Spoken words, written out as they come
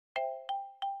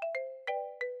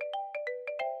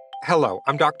Hello,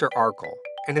 I'm Dr. Arkel,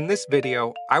 and in this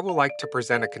video, I will like to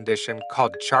present a condition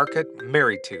called Charcot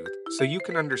Marie Tooth so you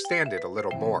can understand it a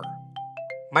little more.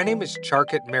 My name is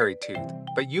Charcot Marie Tooth,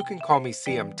 but you can call me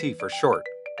CMT for short.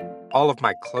 All of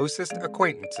my closest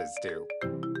acquaintances do.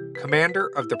 Commander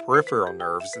of the peripheral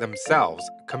nerves themselves,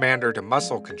 commander to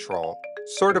muscle control,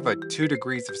 sort of a 2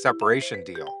 degrees of separation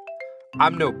deal.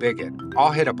 I'm no bigot.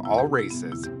 I'll hit up all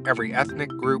races, every ethnic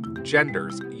group,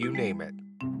 genders, you name it.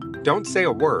 Don't say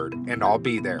a word, and I'll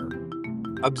be there.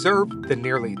 Observe the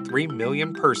nearly 3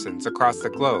 million persons across the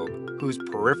globe whose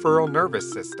peripheral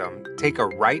nervous system take a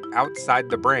right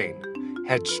outside the brain,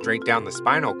 head straight down the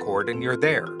spinal cord, and you're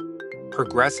there.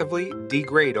 Progressively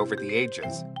degrade over the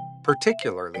ages,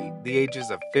 particularly the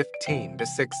ages of 15 to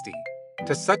 60,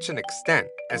 to such an extent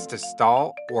as to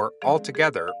stall or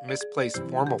altogether misplace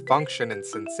formal function and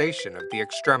sensation of the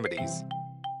extremities.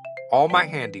 All my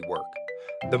handiwork.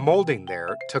 The moulding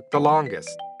there took the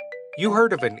longest. You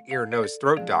heard of an ear, nose,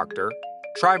 throat doctor.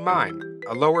 Try mine,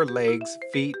 a lower legs,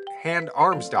 feet, hand,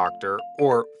 arms doctor,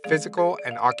 or physical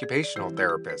and occupational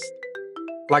therapist.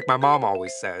 Like my mom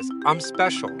always says, I'm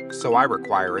special, so I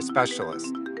require a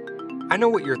specialist. I know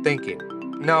what you're thinking.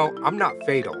 No, I'm not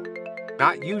fatal.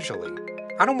 Not usually.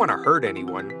 I don't want to hurt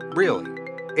anyone, really.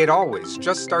 It always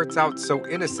just starts out so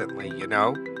innocently, you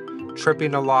know?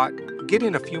 Tripping a lot,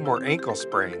 getting a few more ankle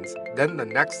sprains, then the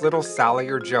next little Sally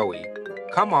or Joey.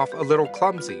 Come off a little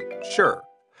clumsy, sure,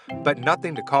 but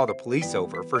nothing to call the police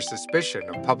over for suspicion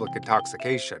of public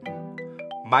intoxication.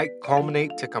 Might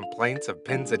culminate to complaints of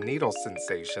pins and needles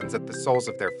sensations at the soles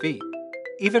of their feet,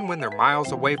 even when they're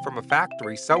miles away from a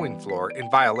factory sewing floor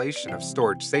in violation of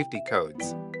storage safety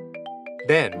codes.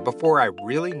 Then, before I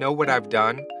really know what I've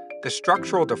done, the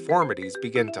structural deformities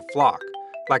begin to flock,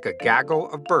 like a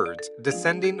gaggle of birds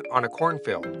descending on a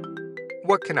cornfield.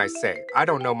 What can I say? I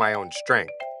don't know my own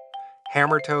strength.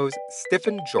 Hammer toes,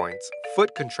 stiffened joints,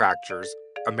 foot contractures,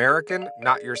 American,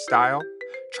 not your style.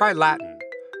 Try Latin.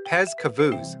 Pes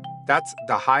cavus, that's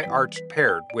the high arched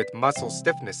paired with muscle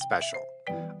stiffness special.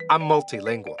 I'm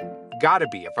multilingual. Gotta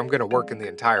be if I'm gonna work in the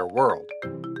entire world.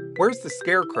 Where's the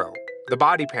scarecrow? The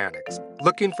body panics,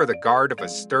 looking for the guard of a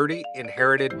sturdy,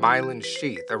 inherited myelin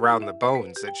sheath around the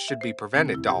bones that should be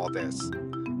prevented to all this.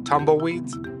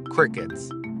 Tumbleweeds, crickets.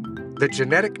 The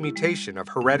genetic mutation of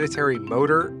hereditary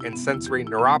motor and sensory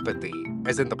neuropathy,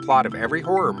 as in the plot of every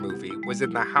horror movie, was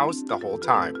in the house the whole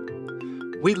time.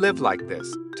 We lived like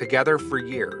this, together for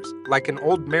years, like an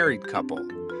old married couple,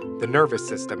 the nervous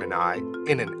system and I,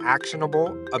 in an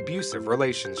actionable, abusive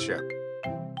relationship.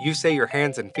 You say your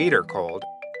hands and feet are cold.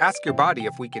 Ask your body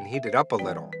if we can heat it up a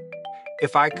little.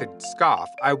 If I could scoff,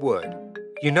 I would.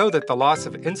 You know that the loss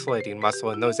of insulating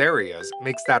muscle in those areas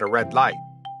makes that a red light.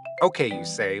 Okay, you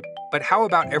say, but how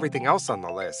about everything else on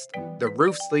the list? The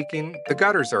roof's leaking, the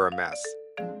gutters are a mess.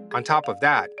 On top of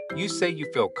that, you say you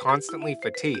feel constantly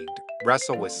fatigued,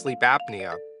 wrestle with sleep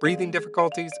apnea, breathing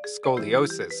difficulties,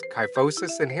 scoliosis,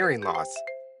 kyphosis, and hearing loss.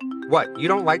 What, you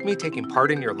don't like me taking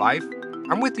part in your life?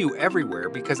 I'm with you everywhere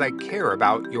because I care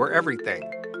about your everything.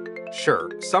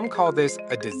 Sure, some call this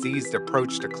a diseased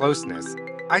approach to closeness.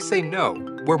 I say no,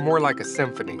 we're more like a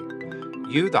symphony.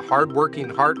 You, the hard-working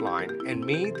heartline, and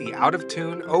me, the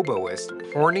out-of-tune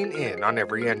oboist, horning in on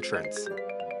every entrance.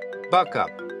 Buck up.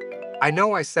 I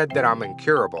know I said that I'm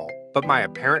incurable, but my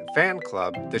apparent fan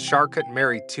club, the Charcot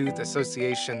Marie Tooth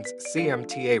Association's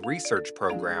CMTA research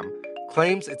program,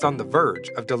 claims it's on the verge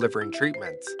of delivering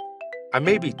treatments. I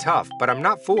may be tough, but I'm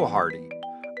not foolhardy.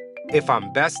 If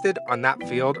I'm bested on that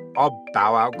field, I'll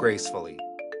bow out gracefully.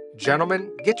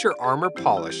 Gentlemen, get your armor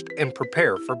polished and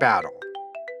prepare for battle.